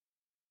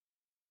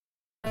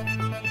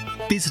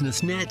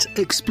BusinessNet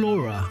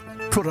Explorer,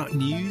 product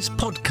news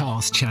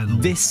podcast channel.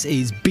 This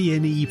is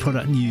B&E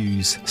Product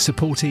News,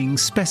 supporting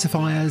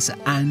specifiers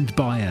and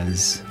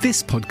buyers.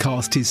 This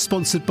podcast is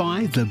sponsored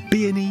by the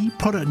B&E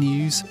Product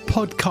News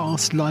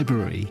podcast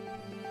library.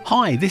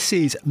 Hi, this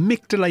is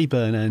Mick de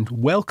Leyburn and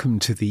welcome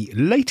to the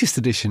latest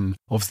edition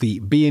of the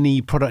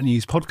B&E Product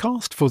News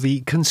podcast for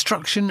the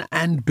construction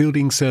and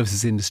building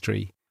services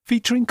industry,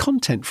 featuring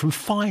content from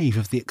 5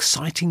 of the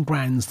exciting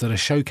brands that are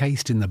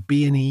showcased in the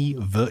B&E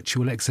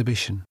virtual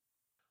exhibition.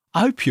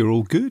 I hope you're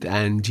all good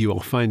and you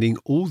are finding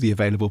all the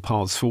available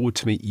paths forward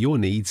to meet your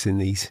needs in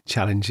these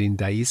challenging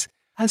days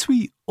as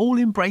we all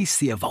embrace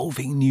the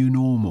evolving new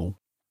normal.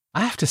 I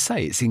have to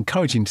say it's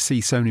encouraging to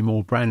see so many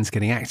more brands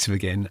getting active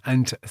again,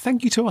 and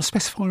thank you to our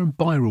specifier and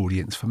buyer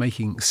audience for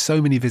making so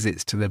many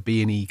visits to the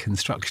B&E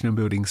Construction and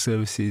Building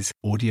Services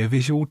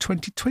Audiovisual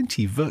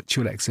 2020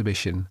 virtual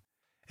exhibition.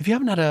 If you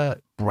haven't had a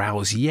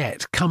browse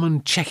yet, come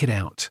and check it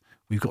out.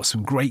 We've got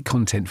some great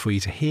content for you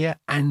to hear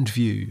and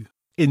view.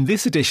 In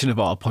this edition of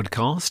our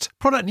podcast,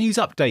 product news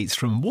updates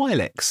from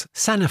Wilex,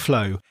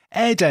 Saniflo,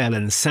 Airedale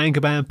and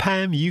Saint-Gobain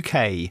PAM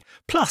UK,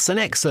 plus an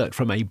excerpt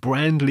from a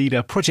brand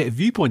leader Project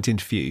Viewpoint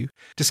interview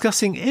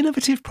discussing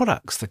innovative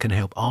products that can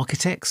help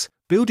architects,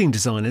 building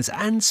designers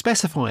and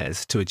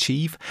specifiers to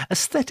achieve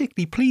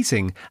aesthetically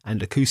pleasing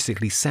and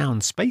acoustically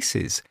sound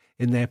spaces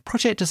in their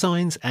project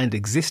designs and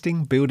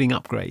existing building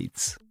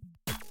upgrades.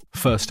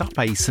 First up,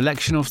 a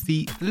selection of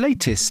the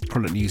latest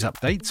product news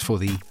updates for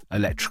the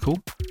electrical,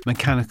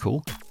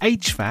 mechanical,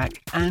 HVAC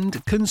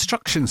and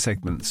construction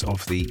segments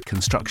of the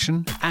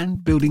construction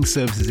and building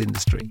services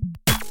industry.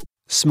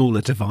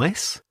 Smaller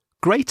device,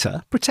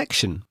 greater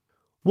protection.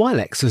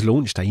 Wilex has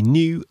launched a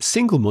new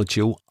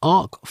single-module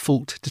arc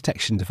fault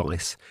detection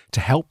device to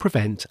help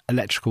prevent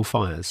electrical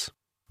fires.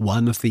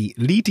 One of the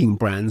leading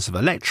brands of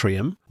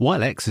Electrium,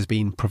 Wilex has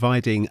been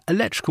providing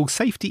electrical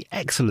safety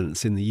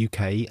excellence in the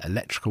UK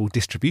electrical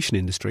distribution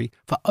industry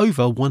for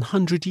over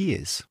 100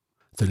 years.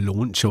 The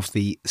launch of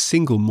the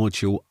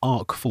single-module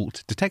arc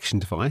fault detection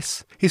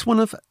device is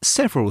one of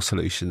several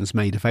solutions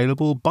made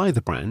available by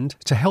the brand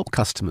to help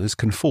customers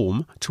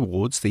conform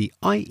towards the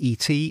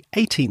IET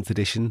 18th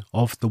edition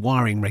of the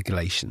wiring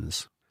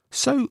regulations.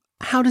 So,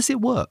 how does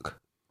it work?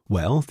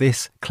 Well,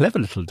 this clever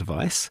little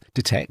device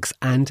detects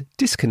and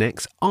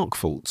disconnects arc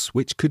faults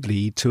which could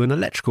lead to an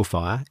electrical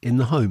fire in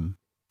the home.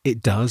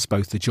 It does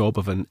both the job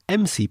of an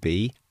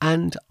MCB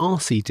and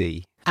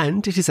RCD,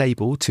 and it is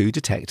able to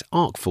detect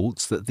arc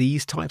faults that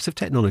these types of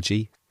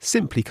technology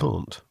simply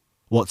can't.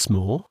 What's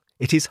more,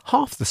 it is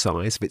half the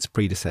size of its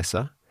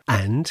predecessor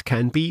and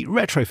can be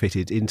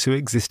retrofitted into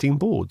existing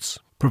boards,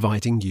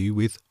 providing you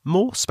with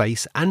more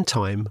space and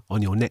time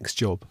on your next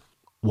job.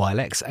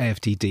 Wilex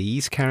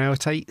AFDDs carry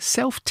out a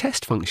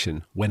self-test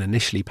function when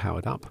initially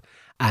powered up,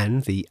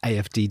 and the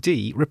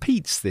AFDD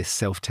repeats this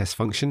self-test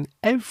function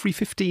every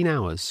 15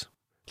 hours.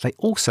 They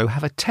also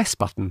have a test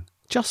button,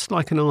 just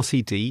like an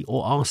RCD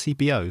or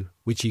RCBO,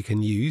 which you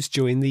can use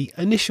during the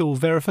initial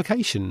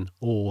verification,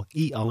 or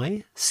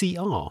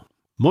EICR.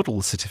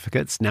 Model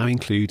certificates now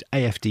include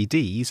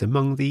AFDDs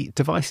among the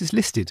devices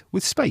listed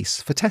with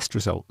space for test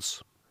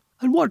results.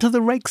 And what do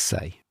the regs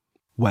say?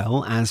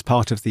 Well, as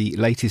part of the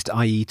latest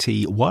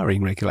IET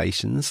wiring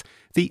regulations,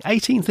 the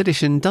 18th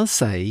edition does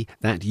say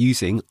that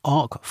using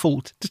arc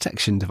fault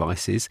detection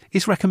devices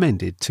is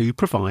recommended to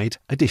provide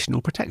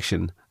additional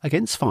protection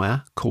against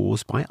fire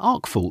caused by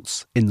arc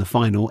faults in the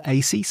final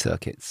AC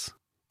circuits.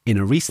 In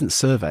a recent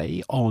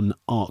survey on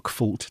arc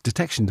fault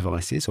detection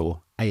devices,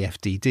 or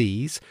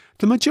AFDDs,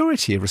 the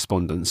majority of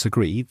respondents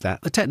agreed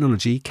that the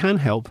technology can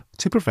help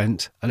to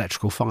prevent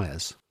electrical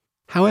fires.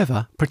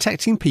 However,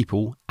 protecting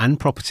people and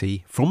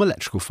property from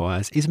electrical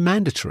fires is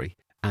mandatory,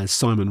 as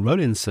Simon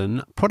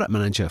Rowlinson, product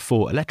manager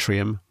for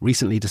Electrium,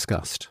 recently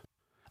discussed.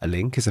 A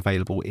link is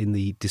available in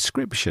the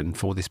description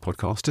for this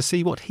podcast to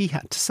see what he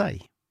had to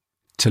say.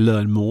 To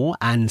learn more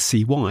and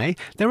see why,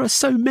 there are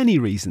so many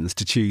reasons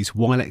to choose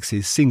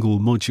Wilex's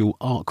single-module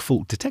arc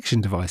fault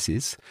detection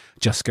devices.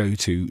 Just go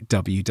to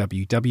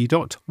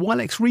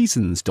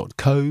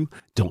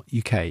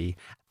www.wilexreasons.co.uk.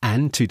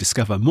 And to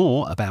discover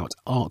more about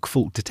arc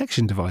fault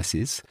detection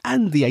devices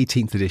and the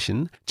 18th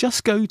edition,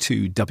 just go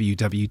to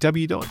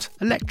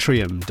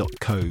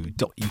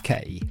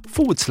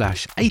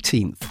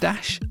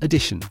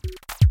www.electrium.co.uk/18th-edition.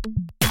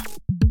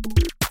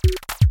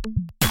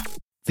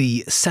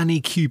 The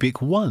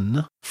SaniCubic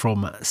One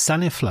from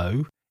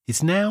Saniflo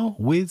is now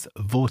with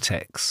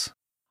Vortex.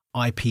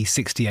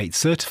 IP68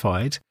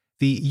 certified,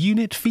 the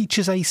unit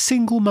features a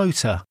single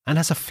motor and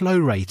has a flow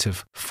rate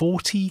of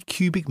 40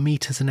 cubic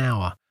meters an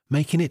hour,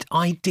 making it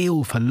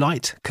ideal for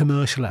light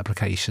commercial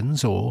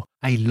applications or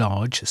a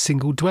large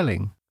single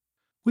dwelling.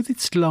 With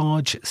its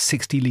large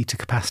 60-litre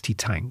capacity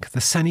tank, the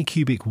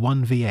SaniCubic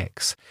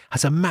 1VX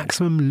has a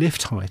maximum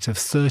lift height of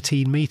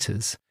 13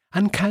 metres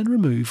and can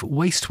remove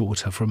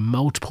wastewater from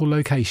multiple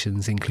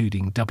locations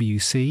including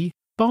WC,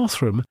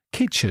 bathroom,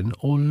 kitchen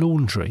or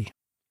laundry.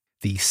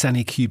 The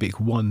SaniCubic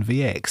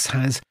 1VX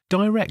has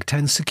direct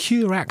and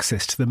secure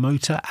access to the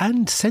motor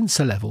and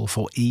sensor level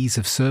for ease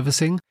of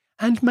servicing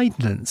and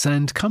maintenance,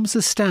 and comes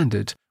as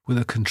standard with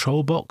a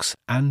control box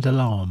and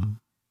alarm.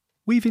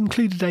 We've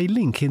included a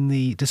link in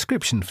the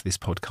description for this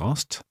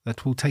podcast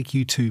that will take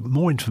you to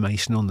more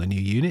information on the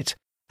new unit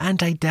and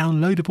a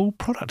downloadable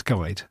product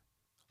guide.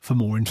 For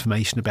more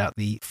information about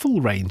the full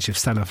range of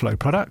Sanoflo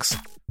products,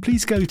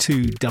 please go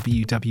to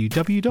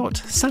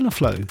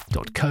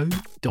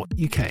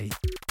www.sanoflo.co.uk.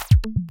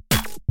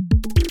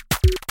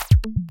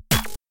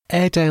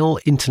 Airedale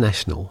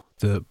International,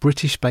 the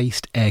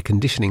British-based air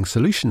conditioning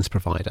solutions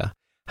provider,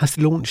 has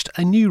launched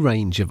a new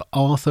range of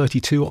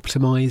R32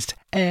 optimised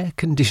air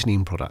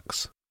conditioning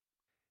products.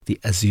 The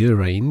Azure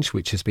range,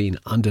 which has been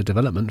under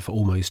development for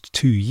almost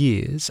 2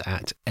 years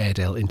at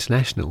Airedale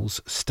International's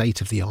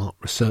state-of-the-art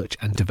research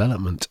and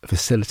development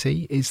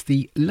facility, is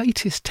the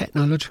latest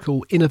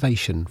technological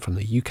innovation from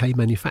the UK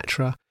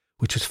manufacturer,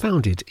 which was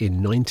founded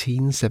in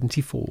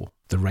 1974.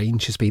 The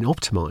range has been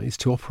optimised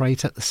to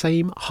operate at the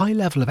same high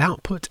level of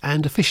output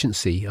and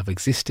efficiency of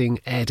existing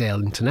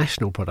Airedale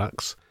International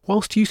products,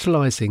 whilst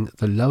utilising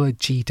the lower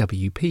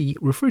GWP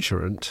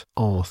refrigerant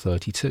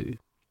R32.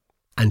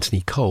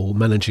 Anthony Cole,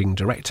 Managing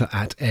Director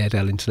at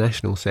Airedale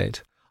International,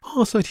 said,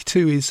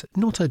 R32 is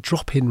not a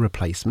drop-in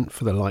replacement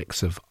for the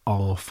likes of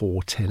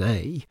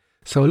R410A,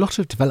 so a lot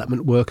of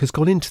development work has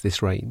gone into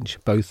this range,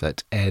 both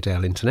at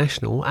Airedale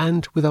International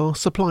and with our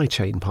supply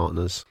chain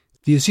partners.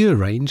 The Azure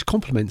range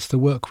complements the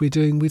work we're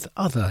doing with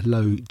other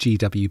low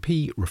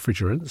GWP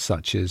refrigerants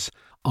such as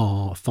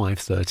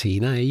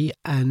R513A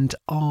and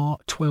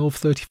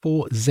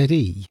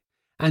R1234ZE,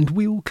 and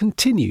we will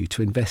continue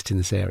to invest in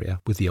this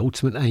area with the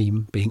ultimate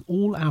aim being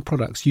all our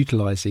products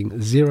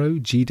utilising zero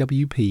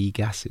GWP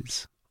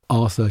gases.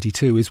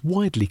 R32 is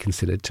widely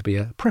considered to be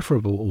a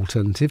preferable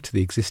alternative to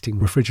the existing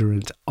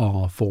refrigerant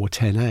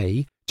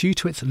R410A due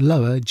to its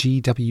lower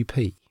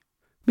GWP.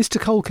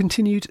 Mr. Cole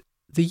continued,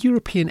 the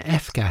European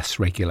F-gas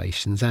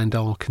regulations and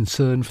our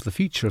concern for the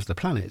future of the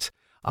planet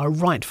are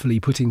rightfully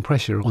putting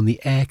pressure on the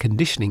air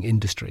conditioning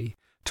industry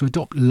to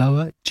adopt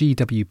lower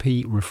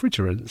GWP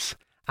refrigerants,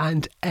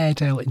 and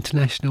Airedale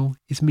International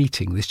is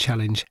meeting this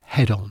challenge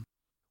head-on.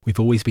 We've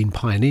always been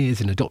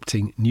pioneers in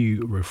adopting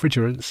new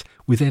refrigerants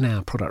within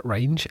our product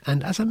range,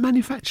 and as a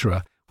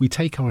manufacturer, we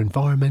take our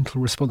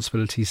environmental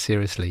responsibilities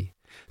seriously.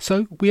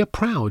 So we are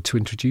proud to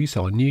introduce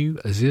our new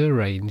Azure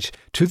range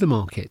to the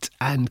market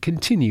and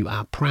continue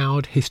our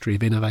proud history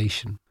of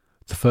innovation.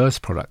 The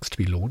first products to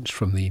be launched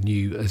from the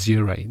new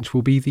Azure range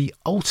will be the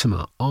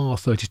Ultima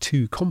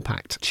R32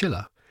 Compact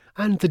Chiller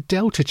and the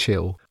Delta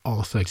Chill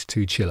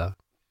R32 Chiller.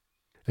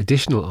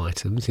 Additional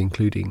items,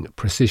 including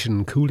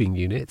precision cooling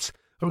units,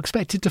 are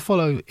expected to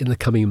follow in the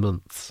coming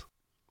months.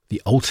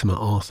 The Ultima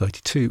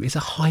R32 is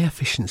a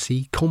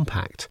high-efficiency,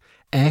 compact,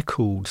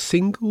 air-cooled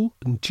single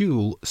and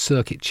dual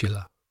circuit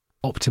chiller.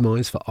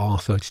 Optimised for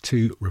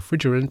R32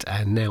 refrigerant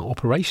and now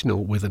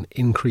operational with an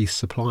increased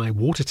supply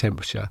water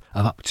temperature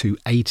of up to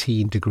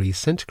 18 degrees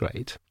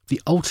centigrade,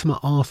 the Ultima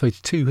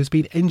R32 has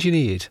been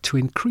engineered to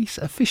increase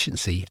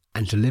efficiency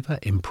and deliver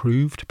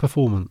improved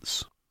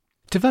performance.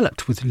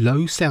 Developed with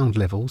low sound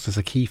levels as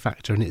a key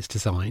factor in its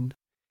design,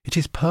 it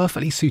is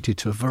perfectly suited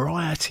to a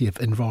variety of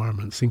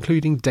environments,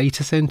 including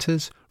data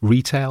centres,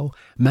 retail,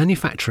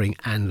 manufacturing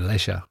and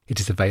leisure. It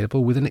is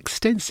available with an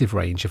extensive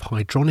range of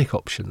hydronic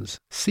options,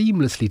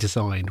 seamlessly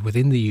designed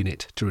within the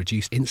unit to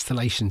reduce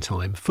installation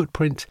time,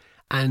 footprint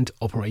and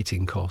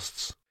operating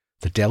costs.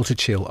 The Delta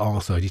Chill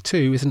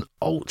R32 is an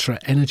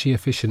ultra-energy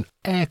efficient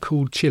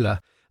air-cooled chiller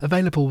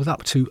available with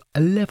up to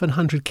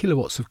 1100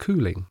 kilowatts of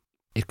cooling.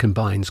 It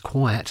combines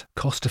quiet,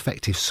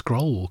 cost-effective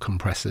scroll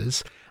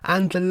compressors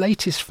and the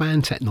latest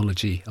fan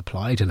technology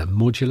applied in a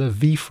modular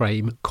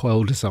V-frame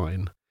coil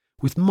design,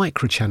 with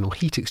microchannel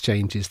heat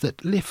exchangers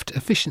that lift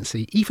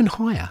efficiency even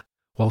higher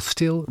while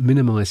still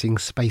minimising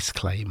space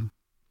claim.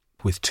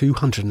 With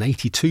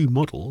 282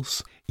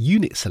 models,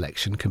 unit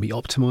selection can be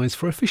optimised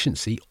for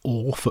efficiency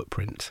or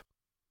footprint.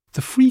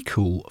 The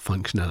FreeCool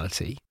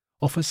functionality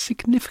offers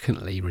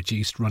significantly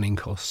reduced running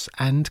costs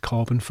and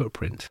carbon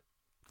footprint.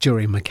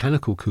 During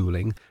mechanical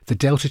cooling, the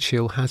Delta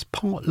Chill has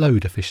part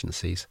load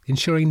efficiencies,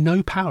 ensuring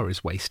no power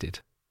is wasted.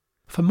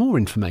 For more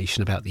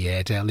information about the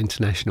Airedale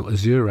International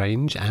Azure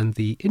range and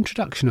the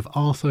introduction of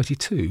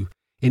R32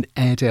 in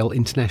Airedale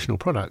International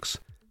products,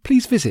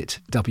 please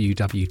visit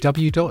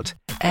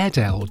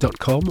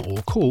www.airedale.com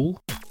or call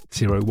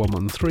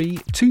 0113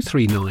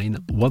 239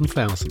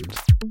 1000.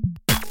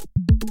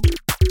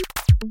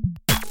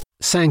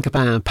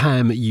 Saint-Gobain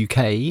PAM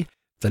UK,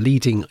 the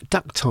leading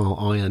ductile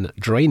iron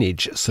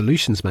drainage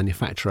solutions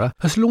manufacturer,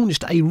 has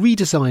launched a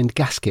redesigned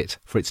gasket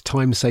for its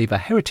Timesaver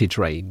Heritage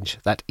range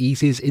that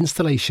eases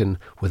installation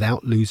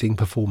without losing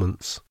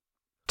performance.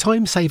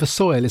 Timesaver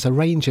Soil is a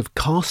range of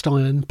cast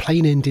iron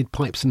plain-ended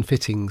pipes and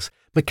fittings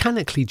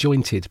mechanically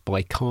jointed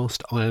by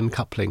cast iron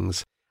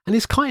couplings and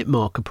is Kite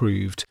Mark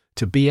approved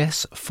to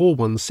BS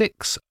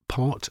 416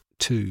 Part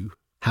 2.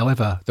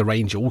 However, the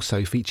range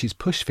also features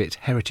push-fit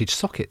heritage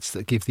sockets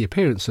that give the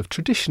appearance of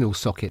traditional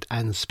socket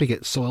and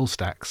spigot soil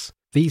stacks.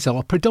 These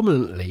are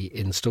predominantly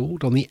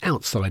installed on the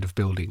outside of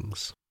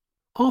buildings.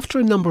 After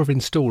a number of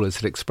installers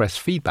had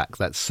expressed feedback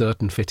that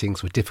certain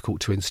fittings were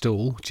difficult to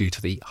install due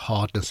to the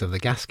hardness of the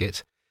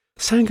gasket,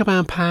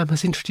 Saint-Gobain PAM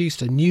has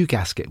introduced a new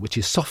gasket which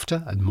is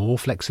softer and more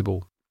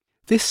flexible.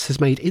 This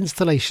has made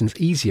installations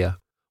easier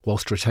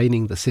whilst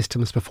retaining the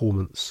system's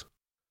performance.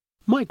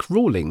 Mike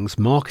Rawlings,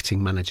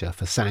 marketing manager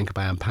for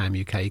Saint-Gobain PAM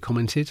UK,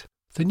 commented,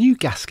 "The new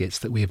gaskets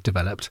that we have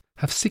developed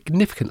have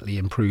significantly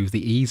improved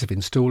the ease of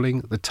installing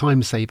the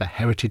time-saver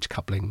heritage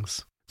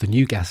couplings. The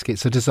new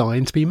gaskets are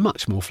designed to be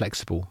much more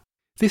flexible.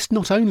 This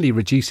not only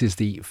reduces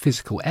the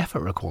physical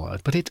effort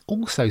required, but it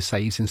also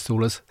saves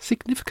installers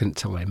significant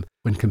time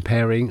when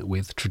comparing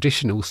with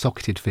traditional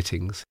socketed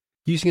fittings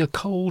using a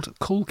cold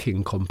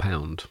caulking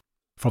compound.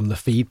 From the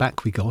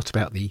feedback we got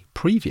about the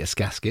previous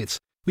gaskets,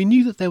 we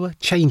knew that there were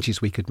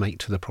changes we could make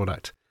to the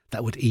product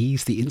that would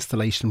ease the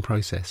installation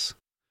process.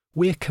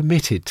 We're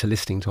committed to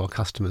listening to our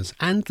customers,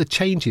 and the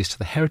changes to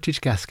the heritage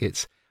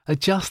gaskets are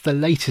just the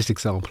latest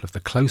example of the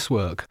close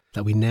work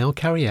that we now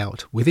carry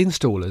out with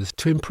installers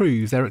to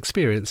improve their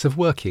experience of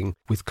working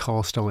with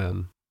cast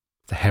iron.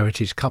 The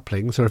heritage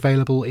couplings are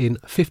available in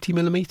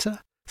 50mm,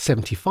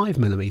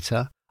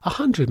 75mm,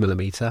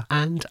 100mm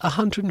and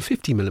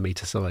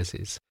 150mm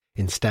sizes,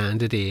 in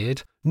standard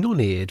eared,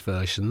 non-eared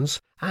versions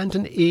and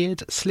an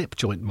eared slip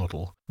joint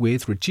model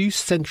with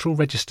reduced central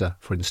register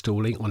for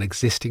installing on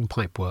existing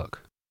pipework.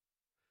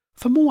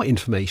 For more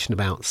information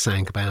about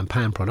Saint-Gobain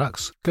PAM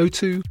products, go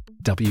to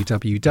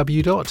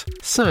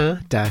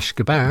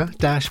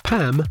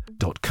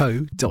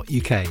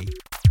www.saint-gobain-pam.co.uk.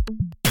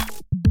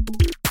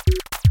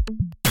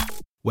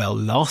 Well,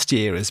 last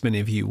year, as many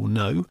of you will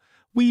know,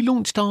 we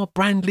launched our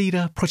Brand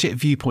Leader Project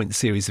Viewpoint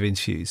series of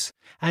interviews.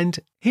 And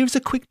here's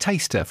a quick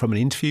taster from an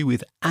interview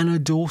with Anna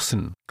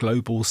Dawson,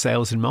 Global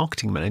Sales and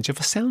Marketing Manager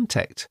for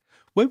Soundtect,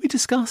 where we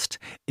discussed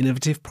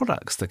innovative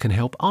products that can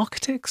help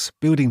architects,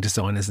 building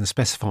designers and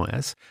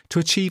specifiers to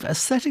achieve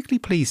aesthetically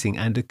pleasing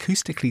and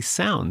acoustically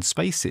sound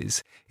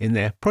spaces in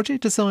their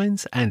project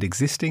designs and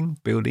existing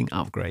building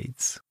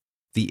upgrades.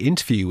 The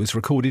interview was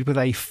recorded with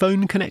a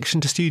phone connection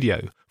to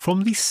studio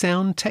from the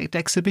Soundtect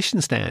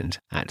exhibition stand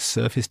at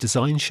Surface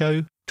Design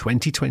Show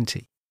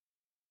 2020.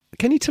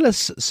 Can you tell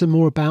us some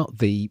more about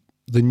the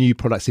new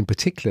products in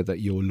particular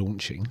that you're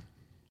launching?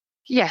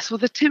 Yes, well,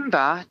 the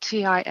Timba,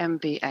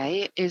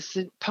 Timba, is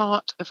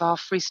part of our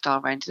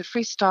Freestyle range. The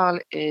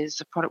Freestyle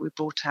is a product we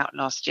brought out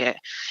last year.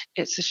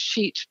 It's a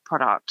sheet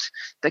product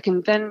that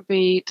can then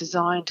be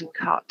designed and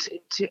cut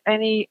into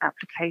any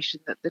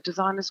application that the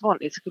designers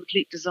want. It's a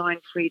complete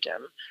design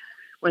freedom,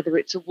 whether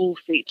it's a wall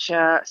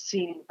feature,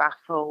 ceiling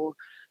baffle,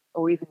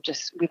 or even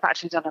just, we've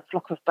actually done a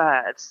flock of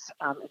birds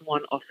in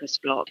one office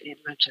block in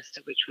Manchester,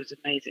 which was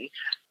amazing.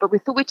 But we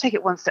thought we'd take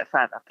it one step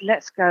further.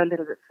 Let's go a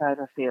little bit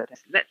further afield.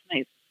 Let's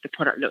make the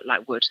product look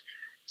like wood,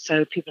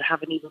 so people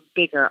have an even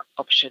bigger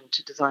option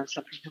to design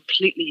something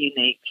completely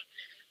unique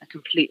and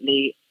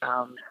completely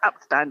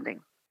outstanding.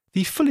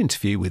 The full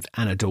interview with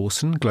Anna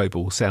Dawson,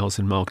 Global Sales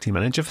and Marketing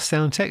Manager for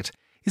Soundtect,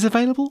 is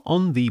available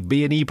on the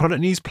B&E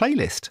Product News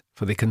playlist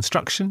for the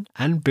construction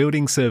and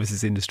building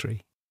services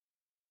industry.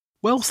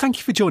 Well, thank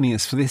you for joining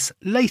us for this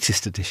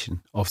latest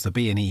edition of the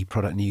B&E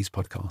Product News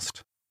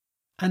podcast.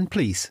 And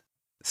please,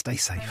 stay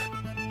safe.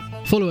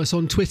 Follow us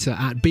on Twitter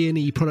at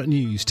B&E Product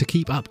News to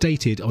keep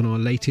updated on our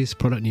latest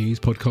product news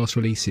podcast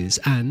releases,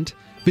 and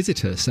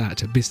visit us at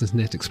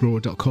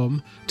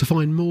businessnetexplorer.com to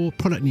find more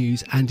product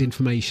news and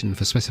information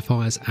for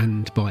specifiers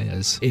and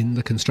buyers in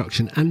the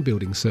construction and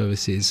building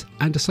services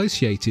and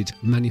associated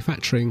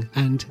manufacturing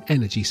and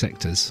energy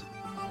sectors.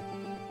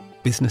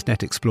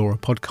 BusinessNet Explorer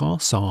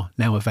podcasts are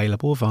now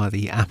available via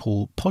the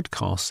Apple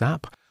Podcasts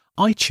app,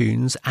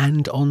 iTunes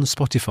and on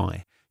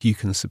Spotify. You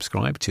can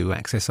subscribe to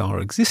access our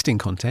existing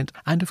content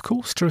and, of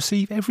course, to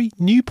receive every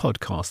new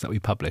podcast that we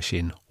publish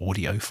in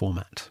audio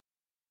format.